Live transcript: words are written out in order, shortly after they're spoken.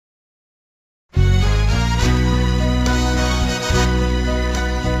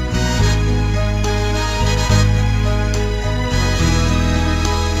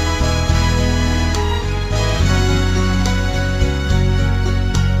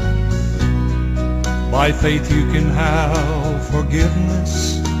By faith you can have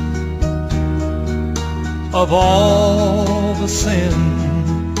forgiveness of all the sin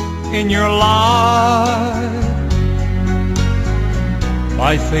in your life.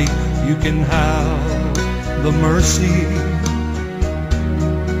 By faith you can have the mercy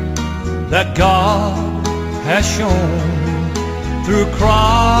that God has shown through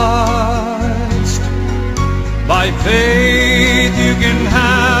Christ. By faith you can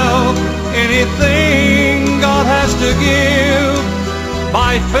have anything God has to give.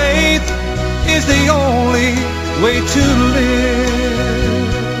 By faith is the only way to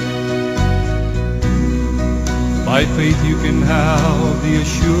live. By faith you can have the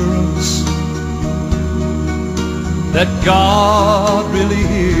assurance that God really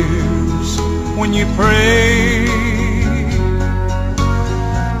hears when you pray.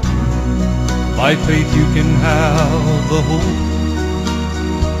 By faith you can have the hope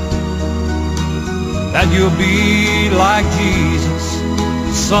that you'll be like Jesus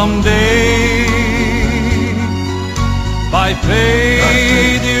someday. By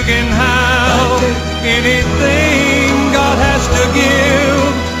faith you can have anything God has to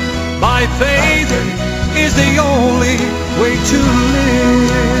give. By faith is the only way to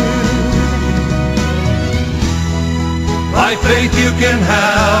live. By faith you can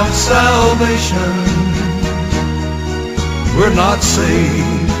have salvation. We're not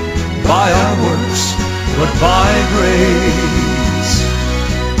saved by our works, but by grace.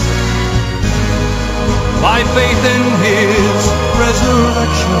 By faith in His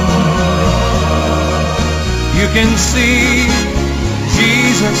resurrection, you can see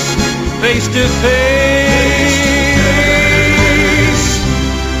Jesus face to face.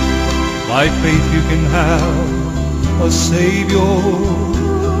 By faith you can have a Saviour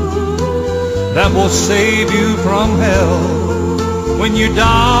that will save you from hell when you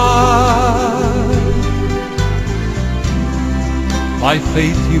die. By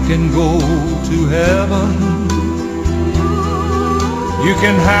faith you can go to heaven. You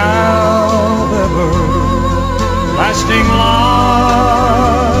can have everlasting life.